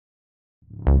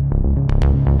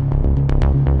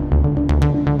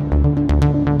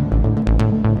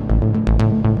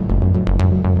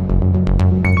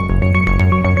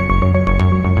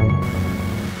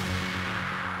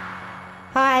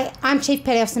Chief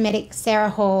Petty Officer Medic Sarah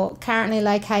Hall, currently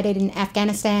located in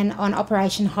Afghanistan on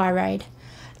Operation Highroad.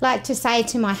 I'd like to say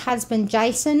to my husband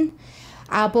Jason,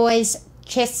 our boys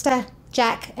Chester,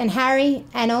 Jack and Harry,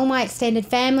 and all my extended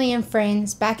family and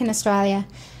friends back in Australia,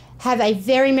 have a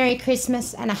very Merry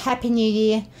Christmas and a Happy New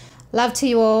Year. Love to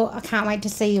you all. I can't wait to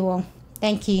see you all.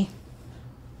 Thank you.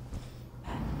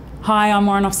 Hi, I'm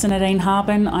Warrant Officer Nadine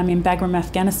Harbin. I'm in Bagram,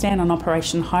 Afghanistan on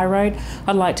Operation Highroad.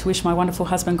 I'd like to wish my wonderful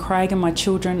husband Craig and my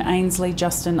children Ainsley,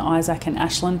 Justin, Isaac and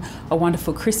Ashlyn a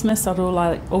wonderful Christmas. I'd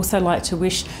also like to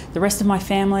wish the rest of my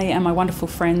family and my wonderful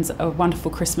friends a wonderful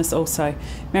Christmas also.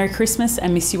 Merry Christmas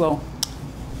and miss you all.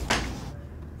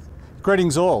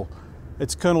 Greetings all.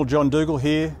 It's Colonel John Dougal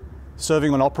here,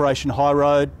 serving on Operation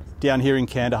Highroad down here in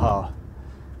Kandahar.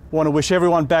 I want to wish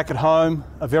everyone back at home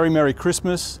a very Merry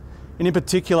Christmas. And in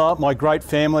particular, my great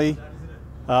family,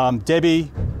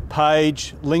 Debbie,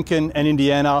 Paige, Lincoln and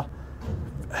Indiana,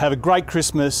 have a great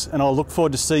Christmas and I'll look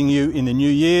forward to seeing you in the new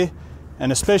year.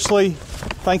 And especially,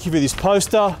 thank you for this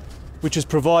poster, which has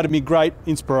provided me great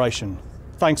inspiration.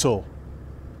 Thanks all.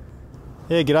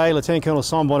 Yeah, g'day, Lieutenant Colonel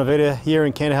Simon Bonavita here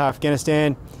in Kandahar,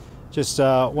 Afghanistan. Just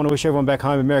want to wish everyone back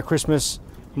home a Merry Christmas,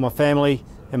 my family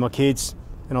and my kids,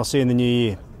 and I'll see you in the new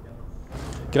year.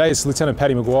 G'day, it's Lieutenant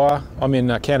Paddy Maguire. I'm in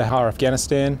Kandahar,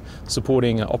 Afghanistan,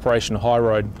 supporting Operation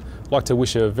Highroad. I'd like to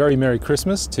wish a very Merry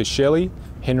Christmas to Shelley,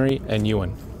 Henry and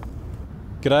Ewan.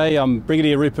 G'day, I'm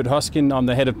Brigadier Rupert Hoskin. I'm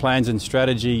the Head of Plans and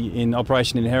Strategy in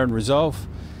Operation Inherent Resolve.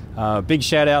 Big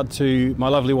shout out to my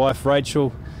lovely wife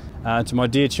Rachel, to my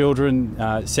dear children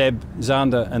Seb,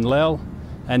 Zander and Lel,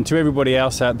 and to everybody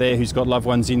else out there who's got loved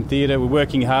ones in theatre. We're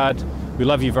working hard. We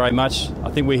love you very much.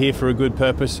 I think we're here for a good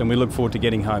purpose and we look forward to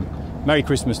getting home. Merry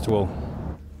Christmas to all.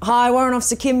 Hi, Warrant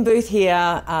Officer Kim Booth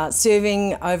here,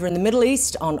 serving over in the Middle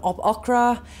East on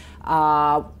Okra.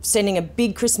 Sending a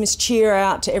big Christmas cheer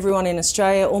out to everyone in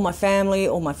Australia, all my family,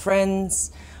 all my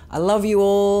friends. I love you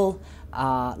all.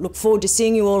 Look forward to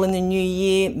seeing you all in the new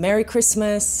year. Merry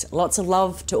Christmas. Lots of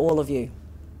love to all of you.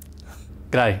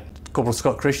 G'day, Corporal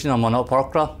Scott Christian. I'm on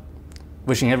Okra.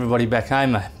 Wishing everybody back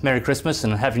home a Merry Christmas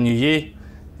and a Happy New Year.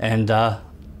 And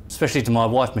especially to my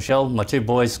wife Michelle, my two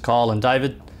boys Kyle and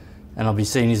David, and I'll be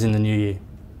seeing you in the new year.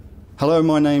 Hello,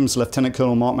 my name's Lieutenant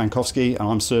Colonel Mark Mankowski and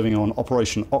I'm serving on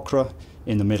Operation Okra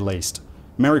in the Middle East.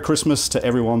 Merry Christmas to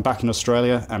everyone back in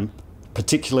Australia and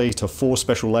particularly to 4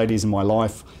 special ladies in my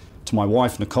life, to my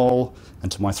wife Nicole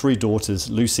and to my 3 daughters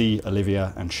Lucy,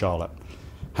 Olivia and Charlotte.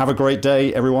 Have a great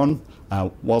day everyone.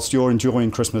 Whilst you're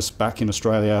enjoying Christmas back in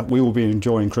Australia, we will be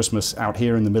enjoying Christmas out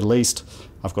here in the Middle East.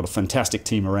 I've got a fantastic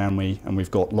team around me and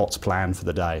we've got lots planned for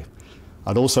the day.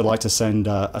 I'd also like to send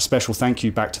a special thank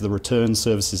you back to the Return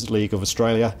Services League of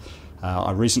Australia.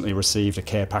 I recently received a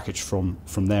care package from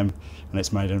them and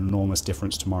it's made an enormous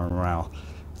difference to my morale.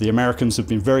 The Americans have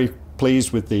been very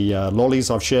pleased with the lollies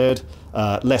I've shared,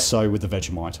 less so with the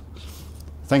Vegemite.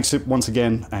 Thanks once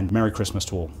again and Merry Christmas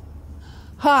to all.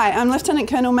 Hi, I'm Lieutenant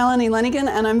Colonel Melanie Lenigan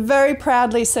and I'm very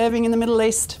proudly serving in the Middle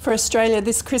East for Australia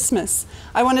this Christmas.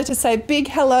 I wanted to say a big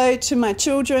hello to my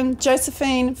children,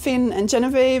 Josephine, Finn and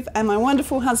Genevieve, and my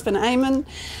wonderful husband Eamon,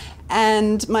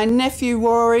 and my nephew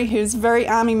Rory, who's very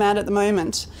army mad at the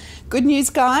moment. Good news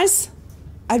guys,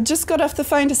 I've just got off the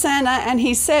phone to Santa and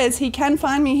he says he can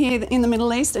find me here in the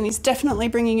Middle East and he's definitely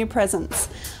bringing you presents.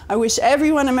 I wish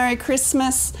everyone a Merry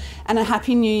Christmas and a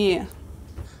Happy New Year.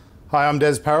 Hi, I'm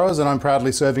Des Parros and I'm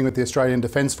proudly serving with the Australian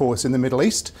Defence Force in the Middle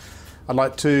East. I'd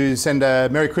like to send a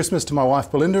Merry Christmas to my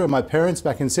wife Belinda and my parents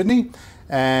back in Sydney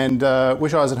and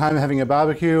wish I was at home having a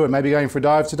barbecue and maybe going for a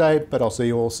dive today, but I'll see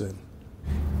you all soon.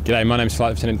 G'day, my name's Flight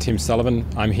Lieutenant Tim Sullivan.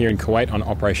 I'm here in Kuwait on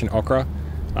Operation Okra.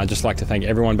 I'd just like to thank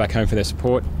everyone back home for their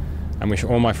support and wish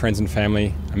all my friends and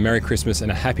family a Merry Christmas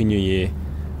and a Happy New Year,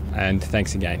 and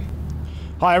thanks again.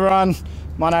 Hi everyone.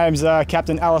 My name's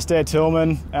Captain Alastair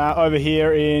Tillman, over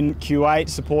here in Kuwait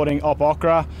supporting Op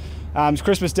Okra. It's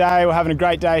Christmas Day, we're having a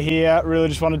great day here. Really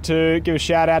just wanted to give a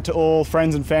shout out to all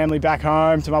friends and family back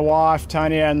home, to my wife,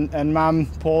 Tonya and mum,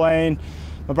 Pauline.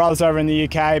 My brother's over in the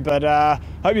UK, but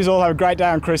hope you all have a great day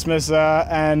on Christmas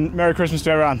and Merry Christmas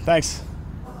to everyone. Thanks.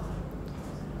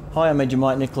 Hi, I'm Major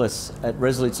Mike Nicholas at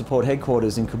Resolute Support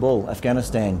Headquarters in Kabul,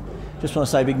 Afghanistan. Just want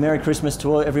to say a big Merry Christmas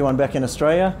to everyone back in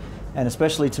Australia, and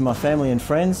especially to my family and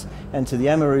friends, and to the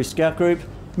Amaru Scout Group.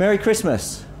 Merry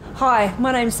Christmas. Hi,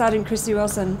 my name's Sergeant Christy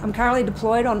Wilson. I'm currently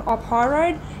deployed on Op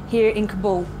Highroad here in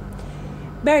Kabul.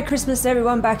 Merry Christmas to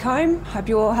everyone back home. Hope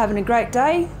you're all having a great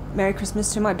day. Merry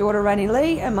Christmas to my daughter Rainey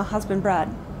Lee and my husband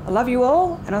Brad. I love you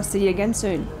all and I'll see you again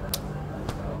soon.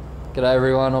 G'day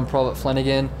everyone, I'm Private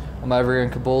Flanagan. I'm over here in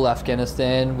Kabul,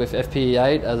 Afghanistan with FPE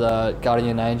 8 as a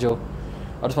Guardian Angel.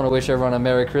 I just want to wish everyone a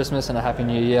Merry Christmas and a Happy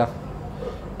New Year.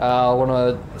 I want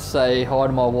to say hi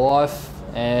to my wife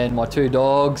and my 2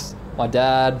 dogs, my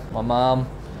dad, my mum,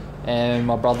 and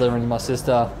my brother and my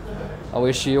sister. I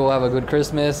wish you all have a good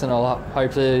Christmas, and I'll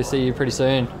hope to see you pretty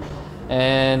soon.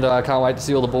 And I can't wait to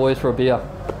see all the boys for a beer.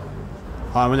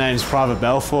 Hi, my name is Private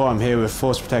Balfour. I'm here with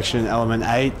Force Protection Element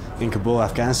 8 in Kabul,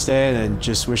 Afghanistan, and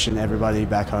just wishing everybody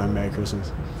back home Merry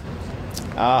Christmas.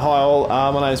 Hi all,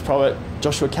 my name is Private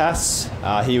Joshua Cass,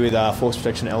 here with Force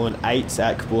Protection Element 8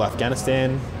 at Kabul,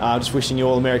 Afghanistan. Just wishing you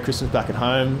all a Merry Christmas back at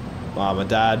home. My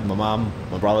dad, my mum,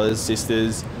 my brothers,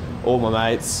 sisters, all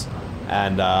my mates,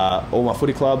 and all my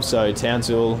footy clubs, so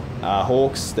Townsville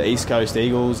Hawks, the East Coast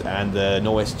Eagles and the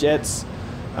Norwest Jets.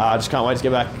 I just can't wait to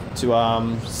get back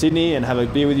to Sydney and have a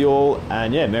beer with you all,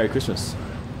 and yeah, Merry Christmas.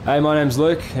 Hey, my name's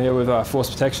Luke, here with Force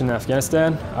Protection in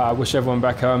Afghanistan. I wish everyone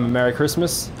back home a Merry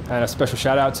Christmas, and a special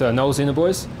shout out to Knowles and the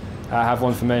boys. Have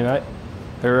one for me, mate.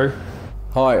 Hooroo.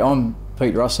 Hi, I'm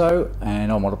Pete Russo,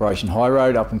 and I'm on Operation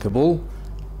Highroad up in Kabul.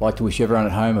 I'd like to wish everyone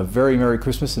at home a very Merry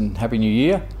Christmas and Happy New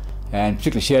Year, and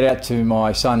particularly shout out to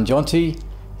my son Jonty,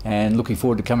 and looking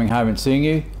forward to coming home and seeing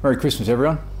you. Merry Christmas,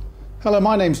 everyone. Hello,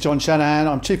 my name's John Shanahan.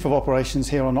 I'm Chief of Operations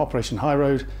here on Operation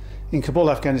Highroad in Kabul,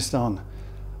 Afghanistan.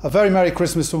 A very Merry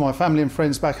Christmas to my family and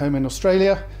friends back home in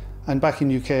Australia and back in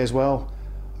UK as well,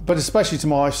 but especially to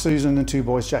my wife Susan and 2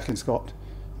 boys, Jack and Scott.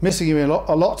 Missing you a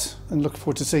lot and looking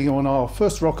forward to seeing you on our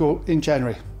first Rocko in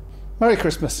January. Merry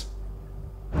Christmas.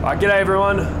 G'day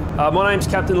everyone, my name's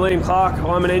Captain Liam Clark.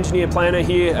 I'm an engineer planner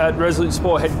here at Resolute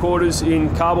Support headquarters in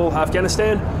Kabul,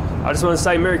 Afghanistan. I just want to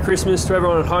say Merry Christmas to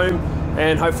everyone at home,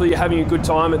 and hopefully you're having a good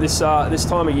time at this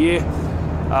time of year.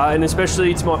 And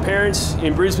especially to my parents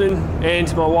in Brisbane and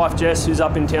to my wife Jess, who's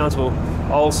up in Townsville.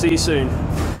 I'll see you soon.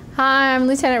 Hi, I'm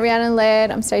Lieutenant Rhiannon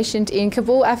Laird. I'm stationed in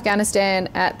Kabul, Afghanistan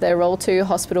at the Roll 2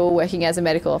 hospital working as a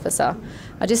medical officer.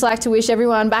 I'd just like to wish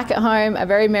everyone back at home a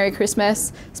very Merry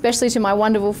Christmas, especially to my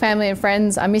wonderful family and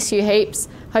friends. I miss you heaps.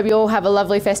 Hope you all have a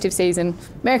lovely festive season.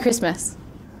 Merry Christmas.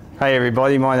 Hey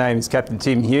everybody, my name is Captain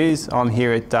Tim Hughes. I'm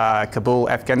here at Kabul,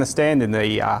 Afghanistan in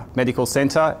the medical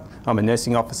centre. I'm a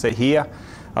nursing officer here.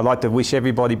 I'd like to wish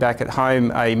everybody back at home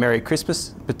a Merry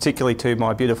Christmas, particularly to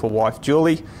my beautiful wife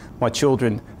Julie, my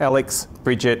children Alex,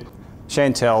 Bridget,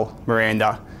 Chantel,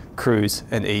 Miranda, Cruz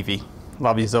and Evie.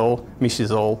 Love yous all, miss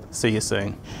yous all, see you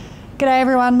soon. G'day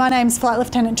everyone, my name's Flight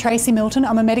Lieutenant Tracy Milton.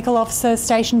 I'm a medical officer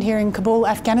stationed here in Kabul,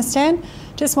 Afghanistan.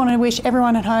 Just want to wish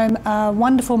everyone at home a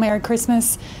wonderful Merry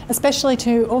Christmas, especially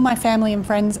to all my family and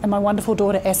friends and my wonderful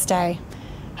daughter Estee.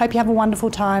 Hope you have a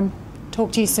wonderful time.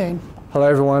 Talk to you soon. Hello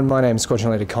everyone, my name is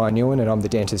Squadron Leader Kai Nguyen and I'm the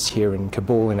dentist here in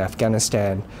Kabul in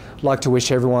Afghanistan. I'd like to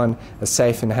wish everyone a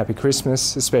safe and happy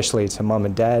Christmas, especially to Mum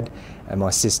and Dad and my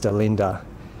sister Linda.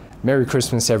 Merry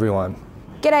Christmas everyone.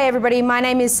 G'day everybody, my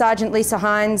name is Sergeant Lisa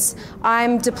Hines.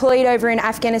 I'm deployed over in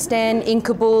Afghanistan in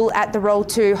Kabul at the Roll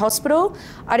 2 hospital.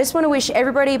 I just want to wish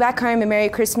everybody back home a Merry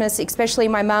Christmas, especially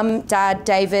my mum, dad,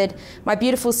 David, my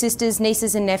beautiful sisters,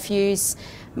 nieces and nephews,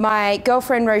 my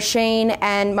girlfriend Roisin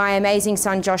and my amazing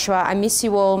son Joshua. I miss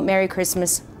you all. Merry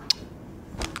Christmas.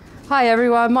 Hi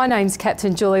everyone, my name's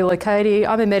Captain Julie Locati.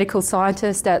 I'm a medical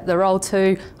scientist at the Roll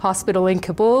 2 hospital in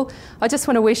Kabul. I just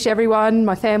want to wish everyone,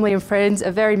 my family and friends,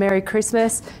 a very Merry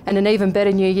Christmas and an even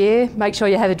better New Year. Make sure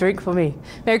you have a drink for me.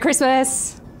 Merry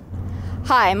Christmas!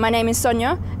 Hi, my name is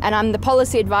Sonia and I'm the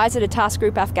Policy Advisor to Task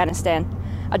Group Afghanistan.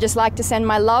 I'd just like to send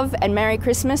my love and Merry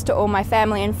Christmas to all my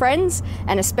family and friends,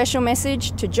 and a special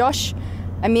message to Josh,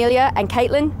 Amelia and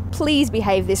Caitlin. Please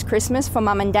behave this Christmas for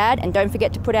Mum and Dad, and don't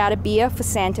forget to put out a beer for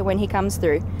Santa when he comes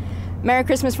through. Merry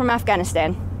Christmas from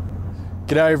Afghanistan.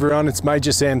 G'day everyone, it's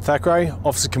Major Sam Thackeray,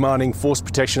 Officer Commanding Force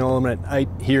Protection Element 8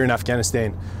 here in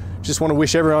Afghanistan. Just want to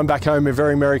wish everyone back home a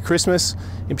very Merry Christmas.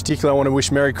 In particular, I want to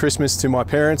wish Merry Christmas to my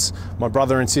parents, my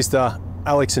brother and sister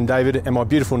Alex and David, and my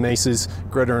beautiful nieces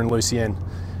Greta and Lucienne.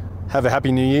 Have a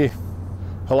Happy New Year.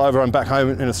 Hello everyone back home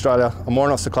in Australia. I'm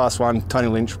Warrant Officer Class 1, Tony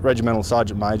Lynch, Regimental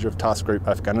Sergeant Major of Task Group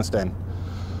Afghanistan.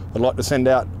 I'd like to send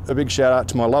out a big shout out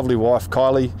to my lovely wife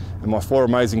Kylie and my 4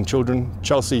 amazing children,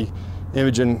 Chelsea,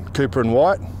 Imogen, Cooper and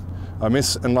White. I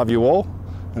miss and love you all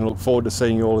and look forward to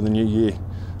seeing you all in the new year.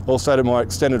 Also to my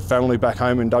extended family back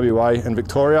home in WA and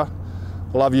Victoria,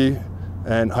 I love you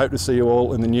and hope to see you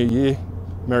all in the new year.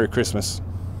 Merry Christmas.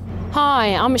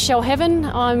 Hi, I'm Michelle Heaven.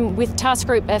 I'm with Task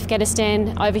Group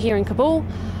Afghanistan over here in Kabul.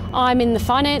 I'm in the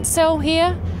finance cell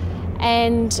here,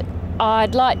 and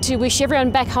I'd like to wish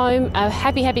everyone back home a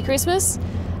happy Christmas,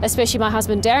 especially my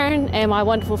husband Darren and my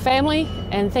wonderful family,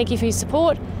 and thank you for your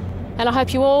support. And I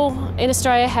hope you all in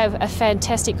Australia have a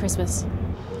fantastic Christmas.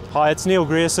 Hi, it's Neil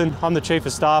Grierson. I'm the Chief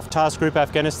of Staff, Task Group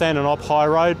Afghanistan and Op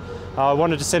Highroad. I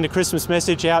wanted to send a Christmas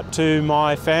message out to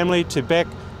my family, to Beck,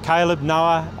 Caleb,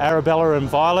 Noah, Arabella and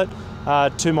Violet,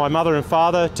 to my mother and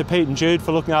father, to Pete and Jude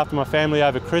for looking after my family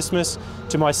over Christmas,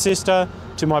 to my sister,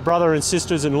 to my brother and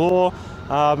sisters-in-law,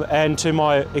 and to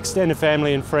my extended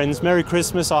family and friends. Merry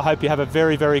Christmas. I hope you have a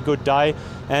very, very good day,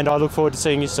 and I look forward to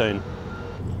seeing you soon.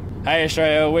 Hey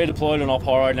Australia, we're deployed on Op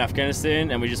Highroad in Afghanistan,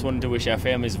 and we just wanted to wish our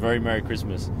families a very Merry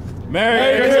Christmas.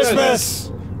 Merry Christmas!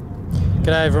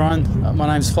 G'day everyone, my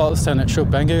name's Flight Lieutenant Shuk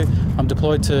Bangu. I'm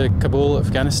deployed to Kabul,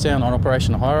 Afghanistan on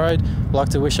Operation Highroad. I'd like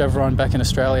to wish everyone back in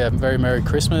Australia a very Merry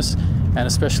Christmas, and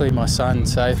especially my son,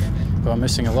 Safe, who I'm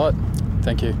missing a lot.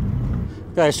 Thank you.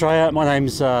 G'day Australia, my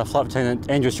name's Flight Lieutenant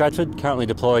Andrew Stratford, currently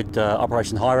deployed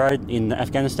Operation Highroad in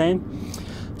Afghanistan.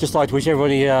 Just like to wish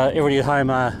everybody at home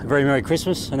a very Merry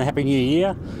Christmas and a Happy New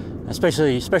Year.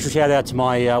 Especially special shout out to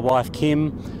my wife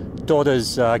Kim,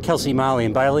 daughters Kelsey, Marley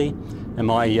and Bailey, and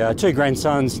my two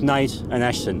grandsons Nate and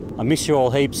Ashton. I miss you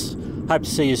all heaps. Hope to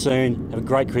see you soon. Have a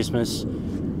great Christmas.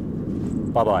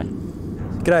 Bye bye.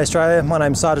 G'day Australia, my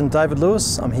name's Sergeant David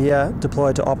Lewis. I'm here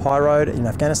deployed to Op Highroad in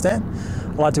Afghanistan.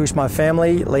 I'd like to wish my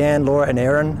family, Leanne, Laura and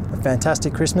Aaron, a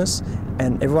fantastic Christmas,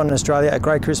 and everyone in Australia a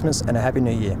great Christmas and a Happy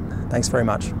New Year. Thanks very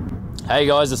much. Hey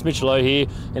guys, it's Mitchell O here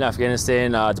in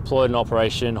Afghanistan, deployed in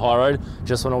Operation Highroad.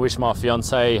 Just want to wish my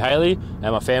fiancée Hayley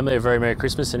and my family a very Merry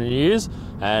Christmas and New Year's,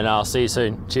 and I'll see you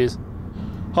soon. Cheers.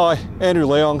 Hi, Andrew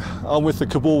Leong. I'm with the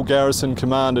Kabul Garrison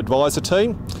Command Advisor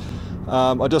Team.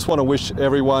 I just want to wish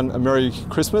everyone a Merry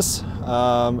Christmas,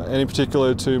 and in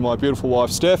particular to my beautiful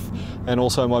wife Steph, and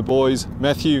also my boys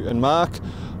Matthew and Mark.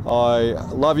 I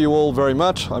love you all very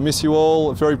much. I miss you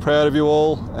all, very proud of you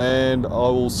all, and I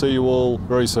will see you all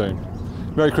very soon.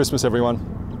 Merry Christmas,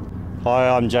 everyone. Hi,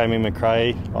 I'm Jamie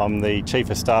McRae. I'm the Chief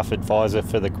of Staff Advisor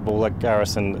for the Kabul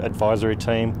Garrison Advisory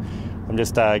Team. I'm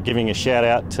just giving a shout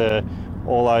out to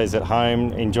all those at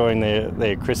home enjoying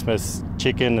their Christmas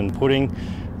chicken and pudding.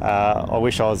 I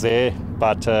wish I was there,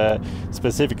 but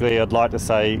specifically I'd like to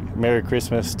say Merry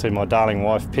Christmas to my darling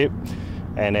wife Pip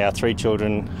and our three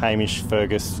children, Hamish,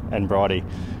 Fergus and Bridie.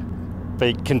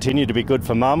 Continue to be good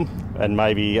for Mum, and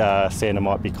maybe Santa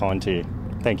might be kind to you.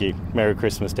 Thank you. Merry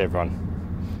Christmas to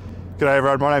everyone. G'day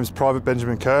everyone, my name's Private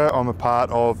Benjamin Kerr. I'm a part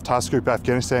of Task Group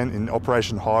Afghanistan in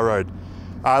Operation Highroad.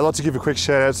 I'd like to give a quick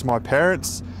shout out to my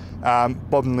parents,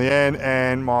 Bob and Leanne,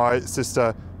 and my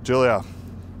sister Julia.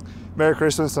 Merry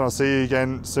Christmas, and I'll see you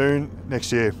again soon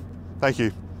next year. Thank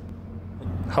you.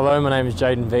 Hello, my name is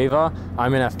Jaden Viva.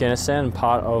 I'm in Afghanistan and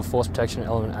part of Force Protection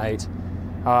Element 8.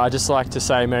 I'd just like to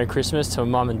say Merry Christmas to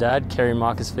Mum and Dad, Kerry and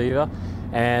Marcus Viva,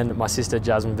 and my sister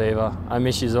Jasmine Viva. I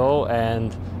miss you all,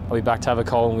 and I'll be back to have a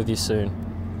call with you soon.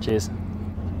 Cheers.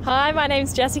 Hi, my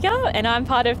name's Jessica and I'm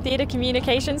part of Theatre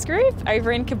Communications Group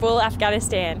over in Kabul,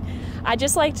 Afghanistan. I'd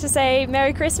just like to say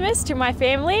Merry Christmas to my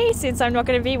family since I'm not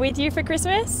going to be with you for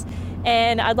Christmas,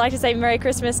 and I'd like to say Merry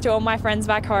Christmas to all my friends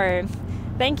back home.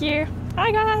 Thank you.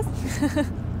 Hi guys.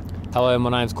 Hello, my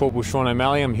name's Corporal Sean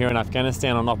O'Malley. I'm here in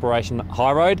Afghanistan on Operation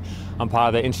Highroad. I'm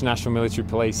part of the International Military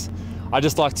Police. I'd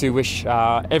just like to wish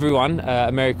everyone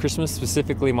a Merry Christmas,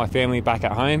 specifically my family back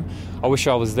at home. I wish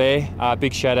I was there.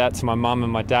 Big shout out to my mum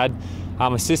and my dad,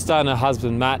 my sister and her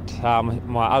husband Matt,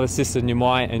 my other sister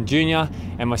Numai and Junior,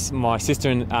 and my sister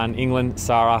in England,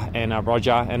 Sarah and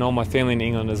Roger, and all my family in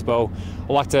England as well.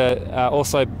 I'd like to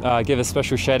also give a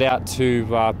special shout out to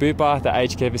Bupa, the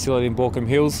aged care facility in Borkham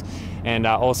Hills, and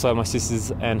also my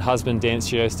sisters and husband Dance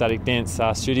Studio, Static Dance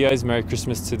Studios. Merry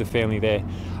Christmas to the family there.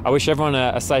 I wish everyone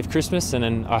a safe Christmas,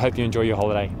 and I hope you enjoy your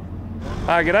holiday.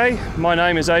 G'day, my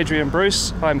name is Adrian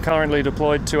Bruce. I'm currently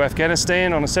deployed to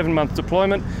Afghanistan on a 7-month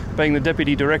deployment, being the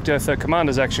Deputy Director for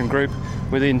Commanders Action Group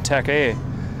within TAC Air.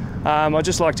 I'd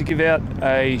just like to give out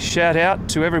a shout out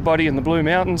to everybody in the Blue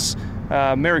Mountains.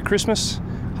 Merry Christmas.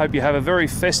 Hope you have a very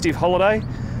festive holiday.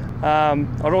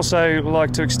 I'd also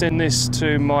like to extend this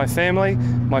to my family,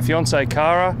 my fiancée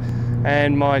Cara,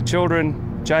 and my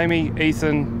children Jamie,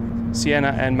 Ethan,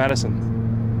 Sienna and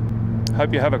Madison.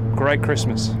 Hope you have a great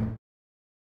Christmas.